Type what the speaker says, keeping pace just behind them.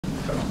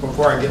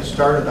Before I get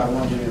started, I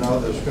want you to know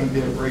there's going to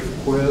be a brief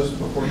quiz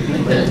before you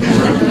get ready to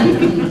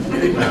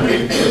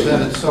we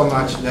presented so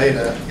much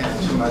data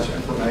and so much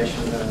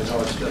information that I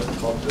know it's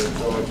difficult to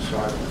absorb, so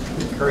I'm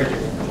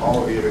encouraging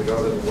all of you to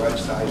go to the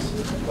websites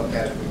and look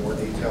at it in more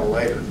detail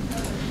later.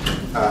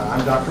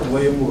 I'm Dr.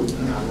 William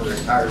Wooten. I'm a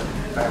retired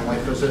family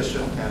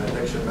physician and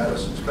addiction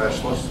medicine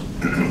specialist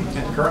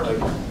and currently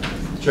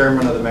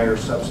chairman of the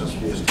Mayor's Substance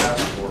Abuse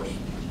Task Force.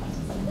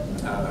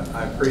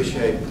 I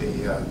appreciate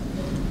the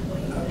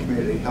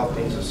Community Health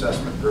Needs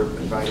Assessment Group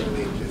inviting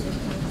me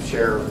to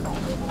share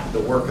the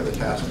work of the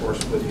task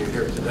force with you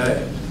here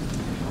today.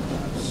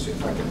 Let's see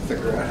if I can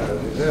figure out how to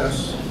do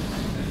this.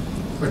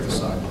 Click the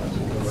side.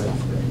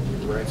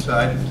 The right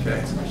side,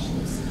 okay.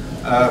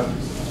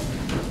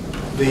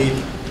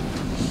 The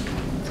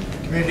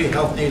Community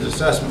Health Needs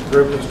Assessment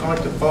Group is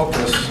going to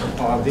focus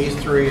on these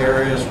three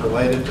areas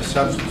related to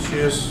substance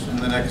use in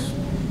the next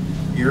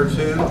year or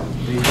two.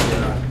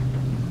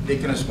 The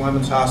Deaconess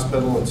Women's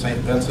Hospital and St.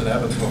 Vincent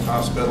Evansville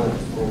Hospital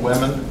for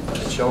Women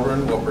and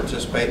Children will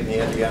participate in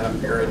the Indiana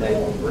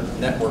Perinatal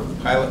Network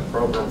pilot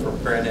program for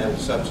perinatal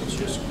substance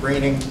use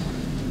screening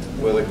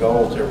with a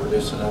goal to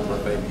reduce the number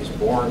of babies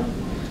born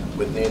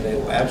with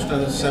neonatal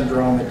abstinence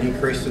syndrome and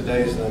decrease the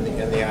days in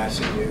the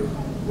ICU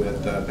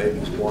with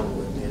babies born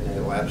with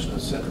neonatal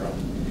abstinence syndrome.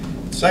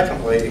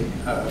 Secondly,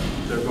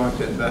 they're going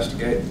to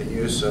investigate the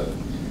use of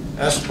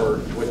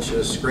SBIRT, which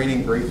is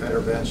screening, brief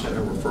intervention,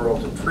 and referral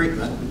to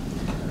treatment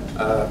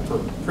for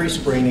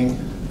pre-screening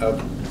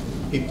of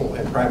people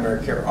in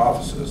primary care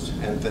offices.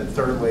 And then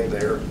thirdly,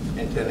 they're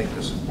intending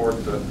to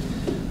support the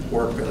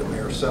work of the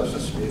Mayor's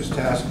Substance Abuse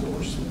Task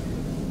Force.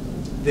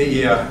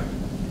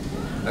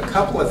 A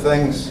couple of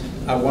things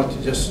I want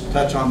to just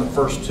touch on the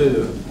first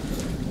two.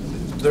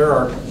 There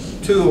are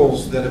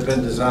tools that have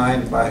been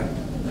designed by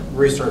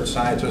research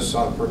scientists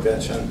on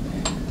prevention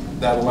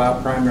that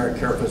allow primary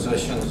care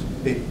physicians,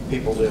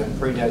 people doing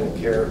prenatal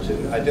care,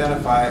 to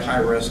identify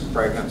high-risk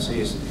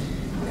pregnancies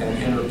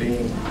and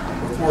intervene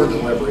before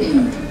delivery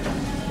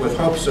with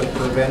hopes of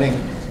preventing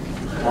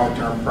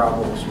long-term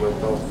problems with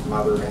both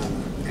mother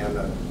and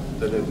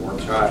the newborn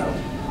child.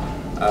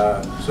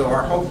 So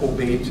our hope will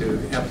be to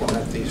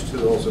implement these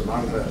tools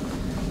among the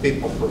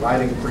people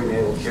providing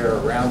prenatal care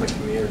around the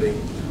community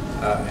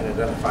and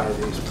identify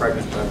these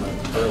pregnant women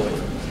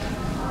earlier.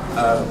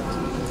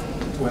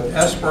 With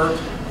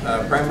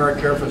SBIRT, primary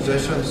care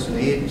physicians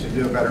need to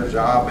do a better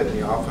job in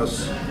the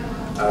office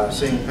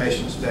seeing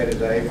patients day to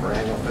day for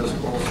annual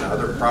physicals and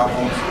other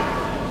problems.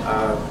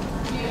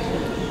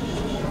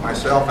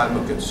 Myself, I'm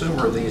a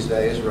consumer these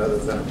days rather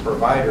than a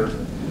provider,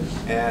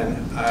 and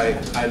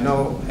I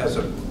know as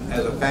a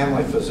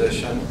family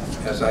physician,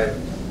 as I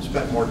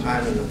spent more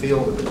time in the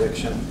field of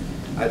addiction,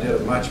 I did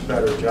a much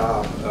better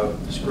job of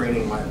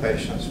screening my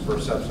patients for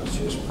substance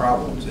use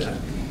problems. And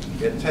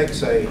it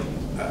takes a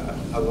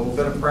little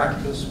bit of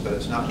practice, but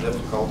it's not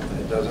difficult, and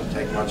it doesn't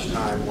take much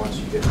time once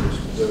you get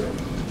used to doing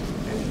it.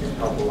 And you can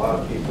help a lot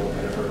of people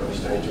at an early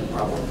stage of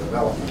problem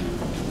development.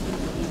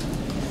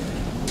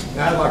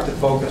 Now I'd like to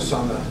focus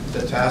on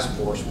the task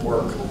force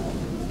work.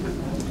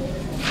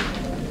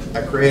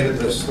 I created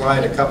this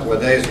slide a couple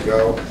of days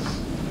ago,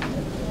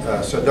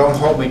 so don't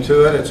hold me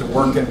to it. It's a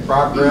work in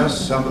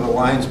progress. Some of the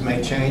lines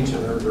may change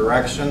in their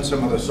direction.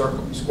 Some of the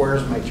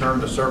squares may turn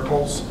to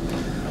circles.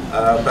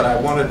 But I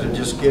wanted to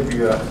just give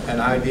you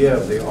an idea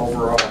of the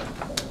overall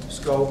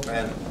scope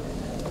and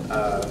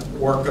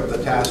work of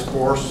the task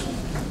force.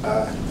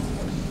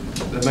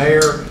 The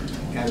mayor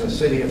and the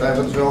city of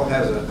Evansville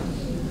has a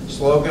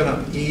slogan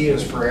of E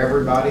is for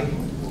everybody.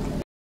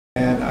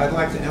 And I'd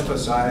like to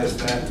emphasize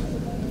that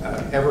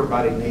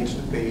everybody needs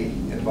to be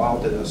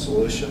involved in the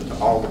solution to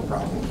all the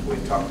problems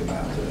we've talked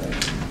about today.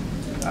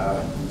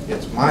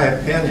 It's my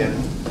opinion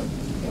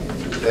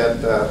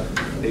that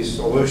these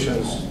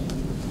solutions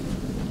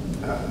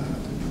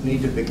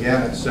need to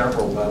begin at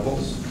several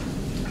levels.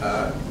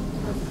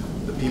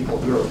 The people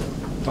who are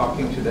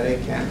talking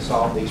today can't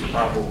solve these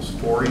problems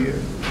for you.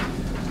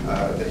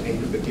 They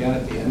need to begin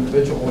at the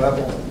individual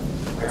level,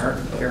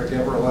 parent,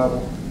 caregiver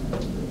level,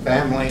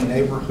 family,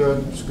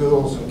 neighborhood,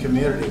 schools, and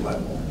community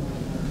level.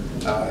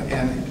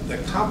 And the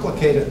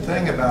complicated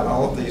thing about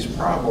all of these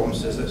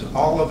problems is that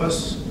all of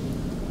us,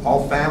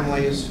 all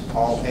families,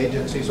 all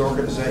agencies,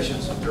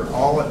 organizations, they're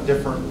all at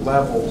different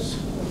levels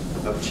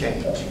of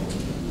change.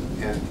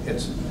 And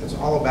it's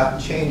all about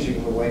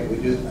changing the way we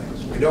do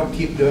things. We don't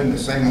keep doing the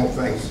same old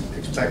things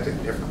expecting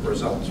different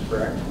results,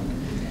 correct?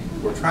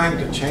 We're trying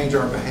to change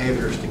our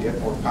behaviors to get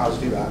more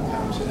positive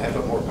outcomes and have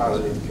a more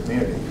positive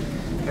community.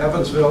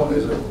 Evansville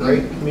is a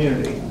great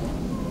community,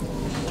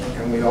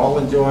 and we all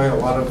enjoy a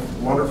lot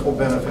of wonderful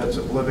benefits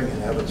of living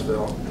in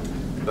Evansville,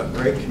 but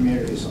great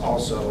communities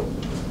also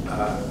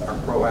are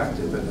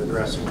proactive in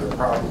addressing their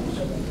problems.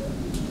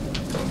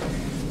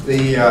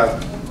 The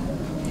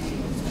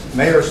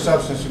Mayor's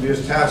Substance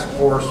Abuse Task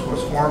Force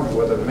was formed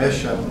with a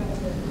mission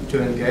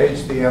to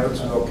engage the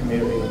Evansville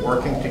community in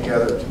working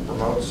together to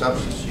promote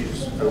substance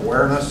use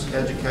awareness,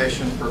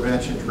 education,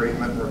 prevention,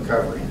 treatment, and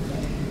recovery.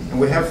 And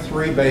we have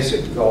three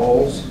basic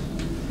goals.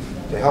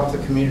 to help the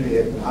community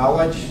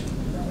acknowledge,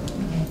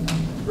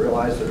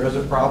 realize there is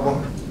a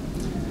problem,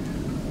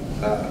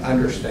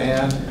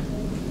 understand,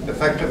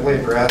 effectively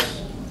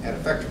address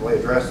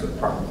the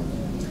problem.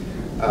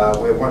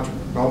 We want to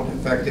promote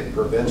effective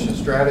prevention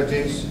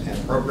strategies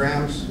and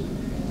programs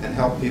and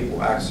help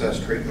people access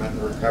treatment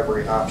and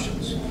recovery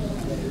options.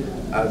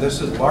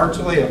 This is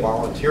largely a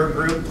volunteer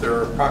group. There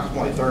are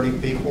approximately 30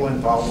 people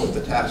involved with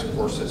the task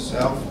force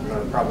itself.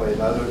 Probably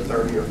another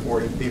 30 or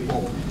 40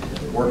 people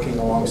working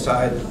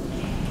alongside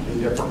the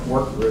different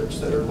work groups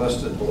that are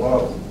listed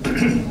below.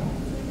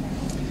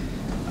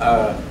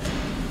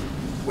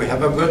 We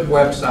have a good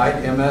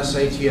website,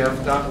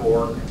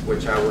 MSATF.org,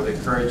 which I would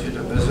encourage you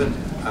to visit,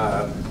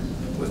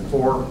 with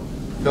 4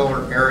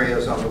 pillar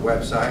areas on the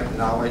website: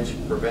 knowledge,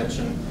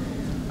 prevention,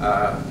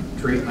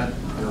 treatment,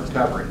 and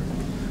recovery.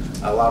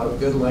 A lot of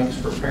good links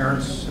for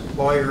parents,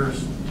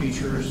 employers,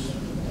 teachers,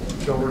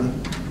 children,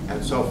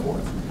 and so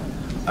forth.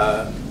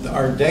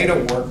 Our data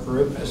work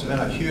group has been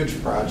a huge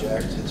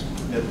project. It's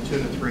been 2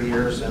 to 3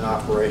 years in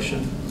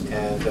operation,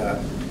 and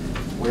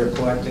we're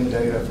collecting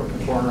data from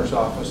the coroner's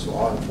office,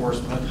 law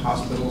enforcement,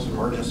 hospitals,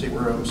 emergency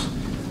rooms,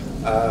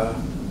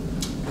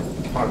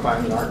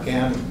 quantifying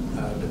Narcan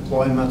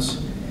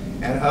deployments,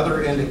 and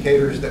other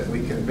indicators that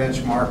we can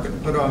benchmark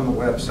and put on the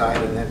website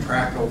and then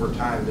track over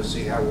time to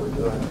see how we're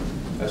doing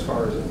as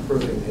far as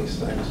improving these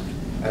things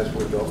as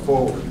we go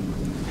forward.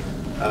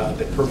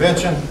 The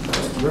prevention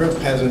group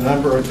has a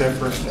number of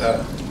different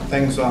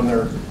things on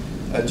their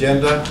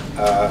agenda.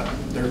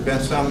 There's been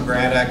some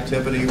grant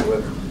activity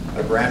with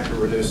a grant to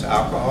reduce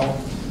alcohol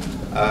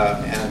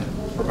and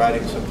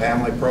providing some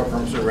family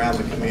programs around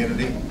the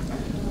community.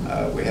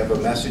 We have a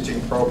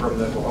messaging program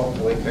that will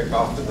hopefully kick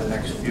off in the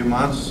next few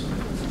months.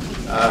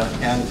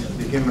 And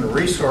the Human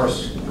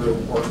Resource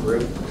Work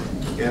Group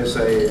is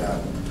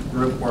a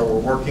group where we're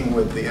working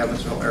with the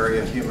Evansville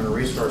Area Human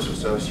Resource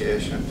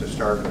Association to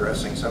start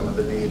addressing some of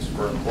the needs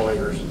for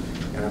employers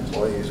and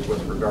employees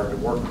with regard to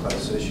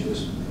workplace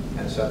issues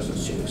and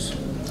substance use.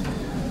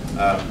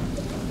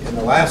 In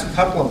the last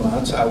couple of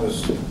months, I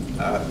was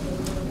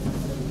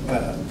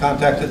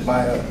contacted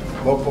by a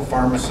local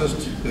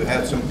pharmacist who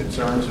had some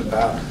concerns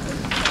about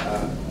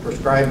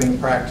prescribing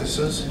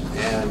practices,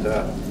 and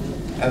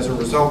as a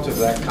result of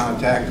that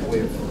contact,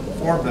 we've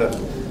formed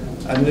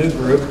a new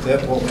group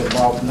that will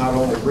involve not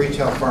only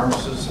retail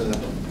pharmacists in the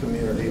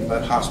community,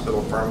 but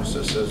hospital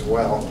pharmacists as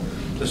well,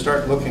 to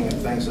start looking at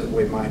things that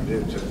we might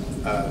do to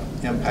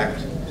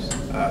impact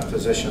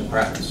physician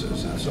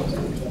practices and so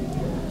forth.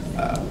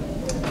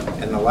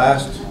 In the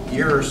last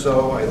year or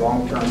so, a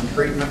long-term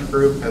treatment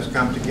group has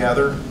come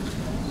together.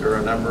 There are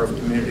a number of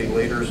community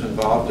leaders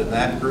involved in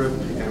that group,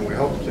 and we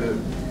hope to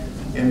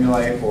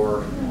emulate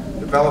or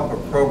develop a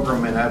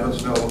program in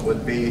Evansville that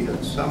would be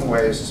in some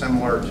ways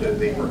similar to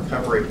the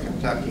Recovery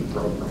Kentucky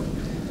program.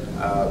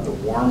 The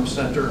Warm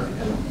Center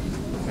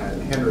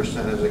in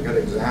Henderson is a good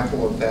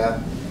example of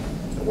that,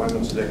 the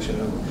Women's Addiction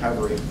and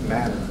Recovery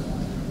Manor.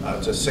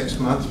 It's a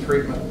 6-month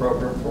treatment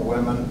program for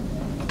women.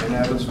 In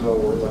Evansville,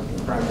 we're looking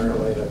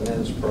primarily at a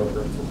men's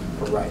program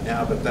for right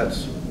now, but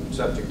that's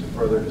subject to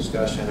further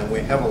discussion. And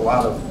we have a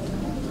lot of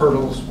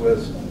hurdles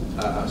with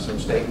some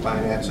state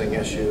financing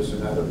issues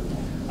and other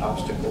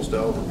obstacles to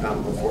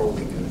overcome before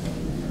we can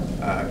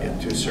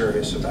get too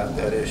serious about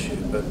that issue.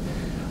 But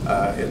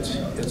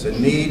it's a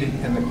need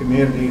in the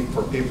community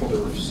for people to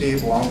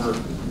receive longer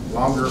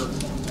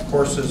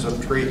courses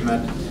of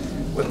treatment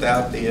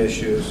without the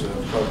issues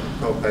of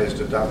co-pays,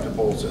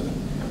 deductibles,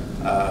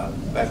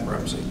 and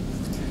bankruptcy.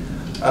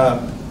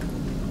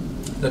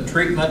 The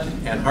Treatment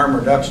and Harm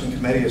Reduction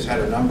Committee has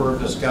had a number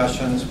of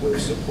discussions. We've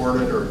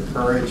supported or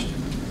encouraged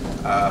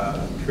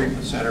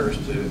treatment centers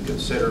to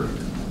consider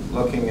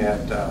looking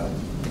at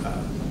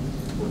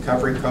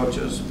recovery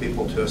coaches,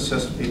 people to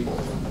assist people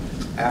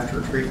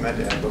after treatment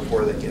and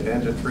before they get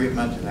into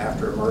treatment and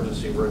after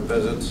emergency room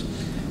visits.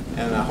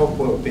 And I hope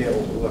we'll be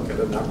able to look at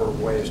a number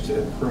of ways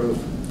to improve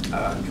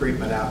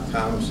treatment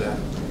outcomes and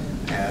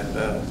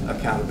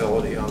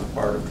accountability on the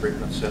part of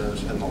treatment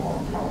centers in the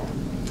long haul.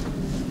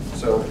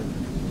 So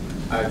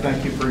I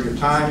thank you for your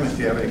time. If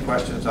you have any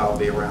questions, I'll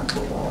be around for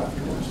a while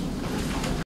afterwards.